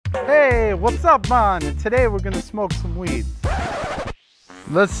Hey, what's up, man? And today we're gonna smoke some weeds.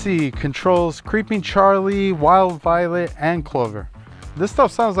 Let's see, controls Creeping Charlie, Wild Violet, and Clover. This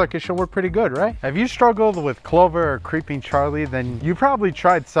stuff sounds like it should work pretty good, right? If you struggled with Clover or Creeping Charlie, then you probably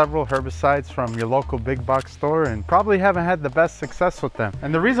tried several herbicides from your local big box store and probably haven't had the best success with them.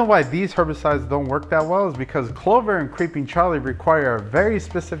 And the reason why these herbicides don't work that well is because Clover and Creeping Charlie require a very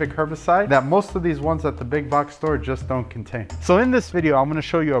specific herbicide that most of these ones at the big box store just don't contain. So in this video, I'm gonna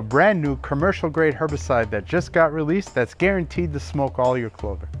show you a brand new commercial grade herbicide that just got released that's guaranteed to smoke all your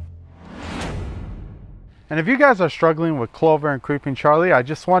clover. And if you guys are struggling with Clover and Creeping Charlie, I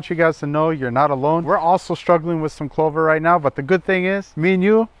just want you guys to know you're not alone. We're also struggling with some clover right now, but the good thing is, me and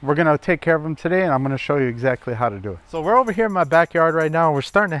you, we're gonna take care of them today, and I'm gonna show you exactly how to do it. So we're over here in my backyard right now, and we're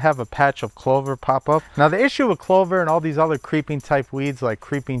starting to have a patch of clover pop up. Now the issue with clover and all these other creeping type weeds like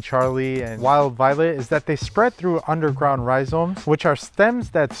Creeping Charlie and Wild Violet is that they spread through underground rhizomes, which are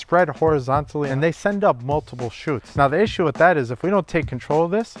stems that spread horizontally, and they send up multiple shoots. Now the issue with that is if we don't take control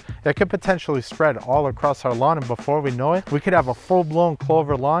of this, it could potentially spread all across our lawn, and before we know it, we could have a full-blown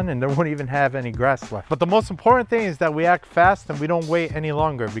clover lawn and there wouldn't even have any grass left. But the most important thing is that we act fast and we don't wait any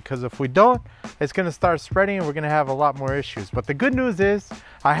longer, because if we don't, it's going to start spreading and we're going to have a lot more issues. But the good news is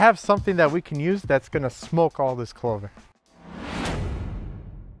I have something that we can use that's going to smoke all this clover.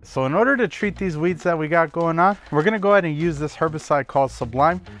 So in order to treat these weeds that we got going on, we're gonna go ahead and use this herbicide called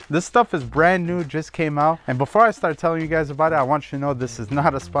Sublime. This stuff is brand new, just came out. And before I start telling you guys about it, I want you to know this is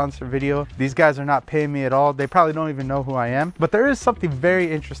not a sponsored video. These guys are not paying me at all. They probably don't even know who I am. But there is something very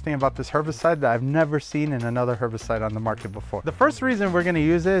interesting about this herbicide that I've never seen in another herbicide on the market before. The first reason we're gonna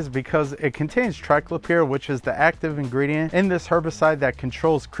use it is because it contains Triclopyr, which is the active ingredient in this herbicide that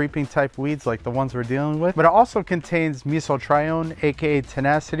controls creeping type weeds like the ones we're dealing with. But it also contains Mesotrione, aka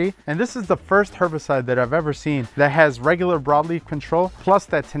tenacity. And this is the first herbicide that I've ever seen that has regular broadleaf control plus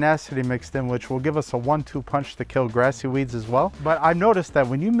that tenacity mixed in, which will give us a 1-2 punch to kill grassy weeds as well. But I noticed that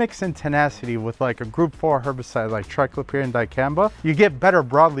when you mix in tenacity with like a group 4 herbicide like Triclopyr and Dicamba, you get better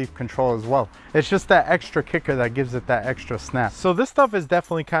broadleaf control as well. It's just that extra kicker that gives it that extra snap. So this stuff is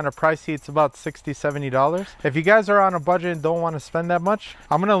definitely kind of pricey. It's about $60–70. If you guys are on a budget and don't want to spend that much,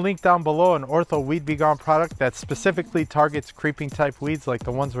 I'm going to link down below an Ortho Weed Be Gone product that specifically targets creeping type weeds like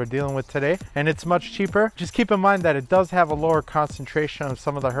the ones we're dealing with today, and it's much cheaper. Just keep in mind that it does have a lower concentration of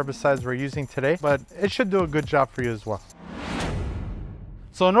some of the herbicides we're using today, but it should do a good job for you as well.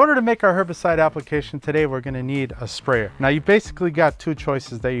 So in order to make our herbicide application today, we're going to need a sprayer. Now you basically got two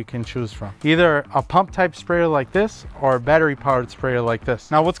choices that you can choose from. Either a pump type sprayer like this or a battery powered sprayer like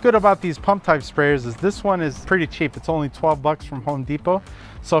this. Now what's good about these pump type sprayers is this one is pretty cheap. It's only 12 bucks from Home Depot.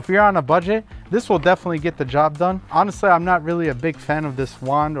 So if you're on a budget, this will definitely get the job done. Honestly, I'm not really a big fan of this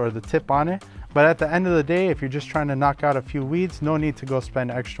wand or the tip on it. But at the end of the day, if you're just trying to knock out a few weeds, no need to go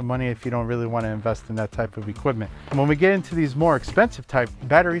spend extra money if you don't really want to invest in that type of equipment. And when we get into these more expensive type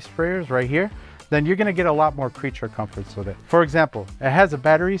battery sprayers right here, then you're going to get a lot more creature comforts with it. For example, it has a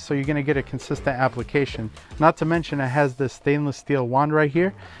battery, so you're going to get a consistent application. Not to mention it has this stainless steel wand right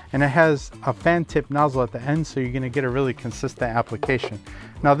here, and it has a fan tip nozzle at the end, so you're going to get a really consistent application.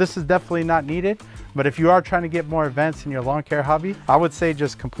 Now this is definitely not needed, but if you are trying to get more advanced in your lawn care hobby, I would say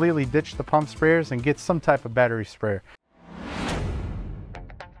just completely ditch the pump sprayers and get some type of battery sprayer.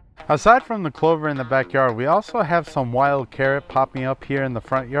 Aside from the clover in the backyard, we also have some wild carrot popping up here in the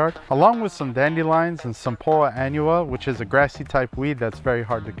front yard, along with some dandelions and some poa annua, which is a grassy type weed that's very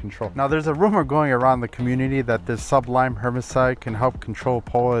hard to control. Now there's a rumor going around the community that this Sublime Herbicide can help control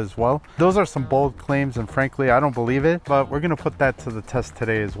poa as well. Those are some bold claims, and frankly I don't believe it, but we're going to put that to the test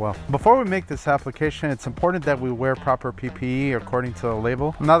today as well. Before we make this application, it's important that we wear proper PPE according to the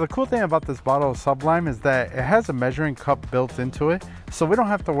label. Now the cool thing about this bottle of Sublime is that it has a measuring cup built into it, so we don't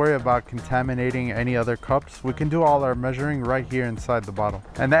have to worry about contaminating any other cups. We can do all our measuring right here inside the bottle.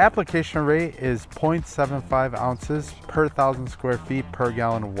 And the application rate is 0.75 ounces per 1,000 square feet per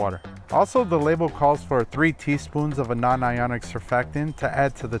gallon of water. Also, the label calls for 3 teaspoons of a non-ionic surfactant to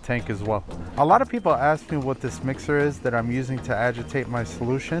add to the tank as well. A lot of people ask me what this mixer is that I'm using to agitate my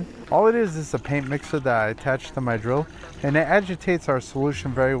solution. All it is a paint mixer that I attach to my drill, and it agitates our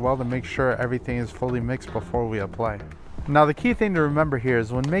solution very well to make sure everything is fully mixed before we apply it. Now the key thing to remember here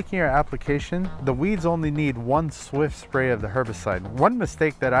is when making your application, the weeds only need one swift spray of the herbicide. One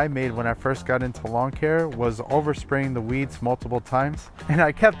mistake that I made when I first got into lawn care was overspraying the weeds multiple times, and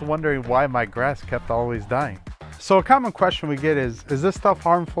I kept wondering why my grass kept always dying. So a common question we get is this stuff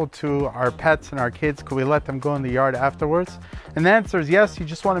harmful to our pets and our kids? Could we let them go in the yard afterwards? And the answer is yes. You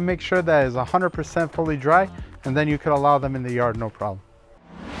just want to make sure that it's 100% fully dry, and then you could allow them in the yard, no problem.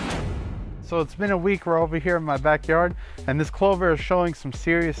 So it's been a week, we're over here in my backyard, and this clover is showing some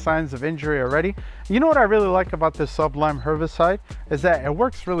serious signs of injury already. You know what I really like about this Sublime herbicide is that it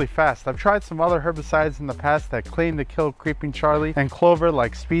works really fast. I've tried some other herbicides in the past that claim to kill creeping Charlie and clover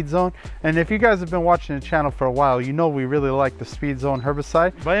like Speed Zone, and if you guys have been watching the channel for a while, you know we really like the Speed Zone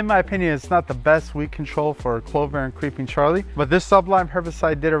herbicide, but in my opinion it's not the best weed control for clover and creeping Charlie. But this Sublime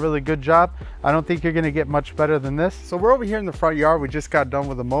herbicide did a really good job. I don't think you're going to get much better than this. So we're over here in the front yard. We just got done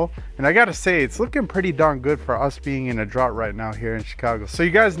with the mow, and I gotta say it's looking pretty darn good for us being in a drought right now here in Chicago. So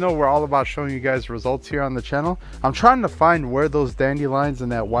you guys know we're all about showing you guys results here on the channel. I'm trying to find where those dandelions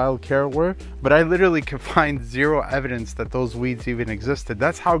and that wild carrot were, but I literally could find zero evidence that those weeds even existed.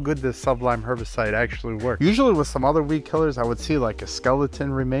 That's how good this Sublime herbicide actually works. Usually with some other weed killers I would see like a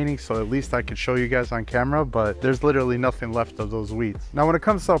skeleton remaining, so at least I could show you guys on camera, but there's literally nothing left of those weeds. Now when it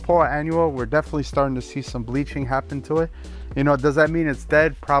comes to Poa annua, we're definitely starting to see some bleaching happen to it. You know, does that mean it's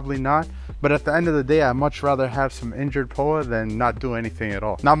dead? Probably not. But at the end of the day, I'd much rather have some injured Poa than not do anything at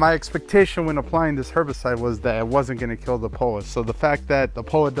all. Now, my expectation when applying this herbicide was that it wasn't going to kill the Poa. So the fact that the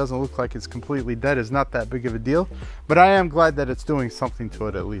Poa doesn't look like it's completely dead is not that big of a deal. But I am glad that it's doing something to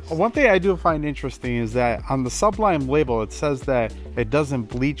it at least. One thing I do find interesting is that on the Sublime label, it says that it doesn't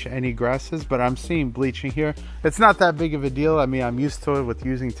bleach any grasses, but I'm seeing bleaching here. It's not that big of a deal. I mean, I'm used to it with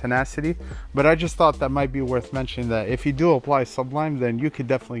using Tenacity, but I just thought that might be worth mentioning that if you do apply Sublime, then you could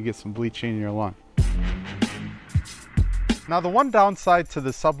definitely get some bleaching in your lawn. Now the one downside to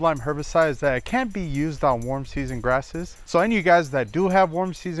the Sublime herbicide is that it can't be used on warm season grasses. So any of you guys that do have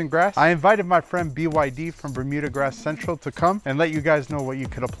warm season grass, I invited my friend BYD from Bermuda Grass Central to come and let you guys know what you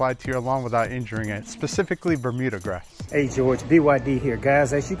could apply to your lawn without injuring it, specifically Bermuda grass. Hey George, BYD here.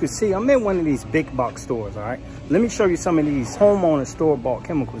 Guys, as you can see, I'm in one of these big box stores, all right? Let me show you some of these homeowner store-bought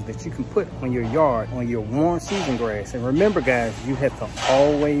chemicals that you can put on your yard, on your warm season grass. And remember guys, you have to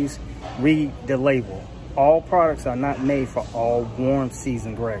always read the label. All products are not made for all warm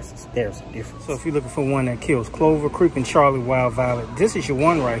season grasses. There's a difference. So if you're looking for one that kills clover, creeping Charlie, wild violet, this is your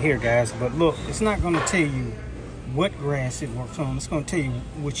one right here, guys. But look, it's not going to tell you what grass it works on. It's going to tell you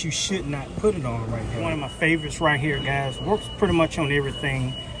what you should not put it on right here. One of my favorites right here, guys. Works pretty much on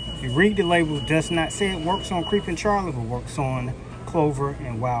everything. If you read the label, it does not say it works on creeping Charlie, but works on clover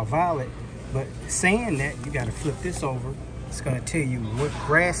and wild violet. But saying that, you got to flip this over. It's going to tell you what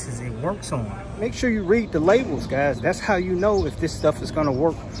grasses it works on. Make sure you read the labels, guys. That's how you know if this stuff is going to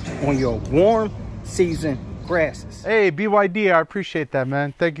work on your warm season grasses. Hey BYD, I appreciate that,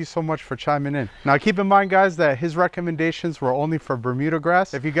 man. Thank you so much for chiming in. Now keep in mind guys that his recommendations were only for Bermuda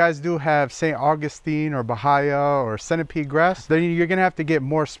grass. If you guys do have St. Augustine or Bahia or centipede grass, then you're gonna have to get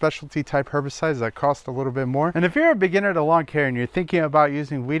more specialty type herbicides that cost a little bit more. And if you're a beginner to lawn care and you're thinking about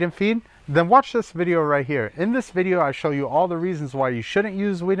using weed and feed, then watch this video right here. In this video I show you all the reasons why you shouldn't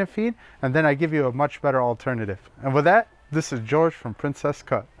use weed and feed, and then I give you a much better alternative. And with that, this is George from Princess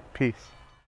Cut. Peace.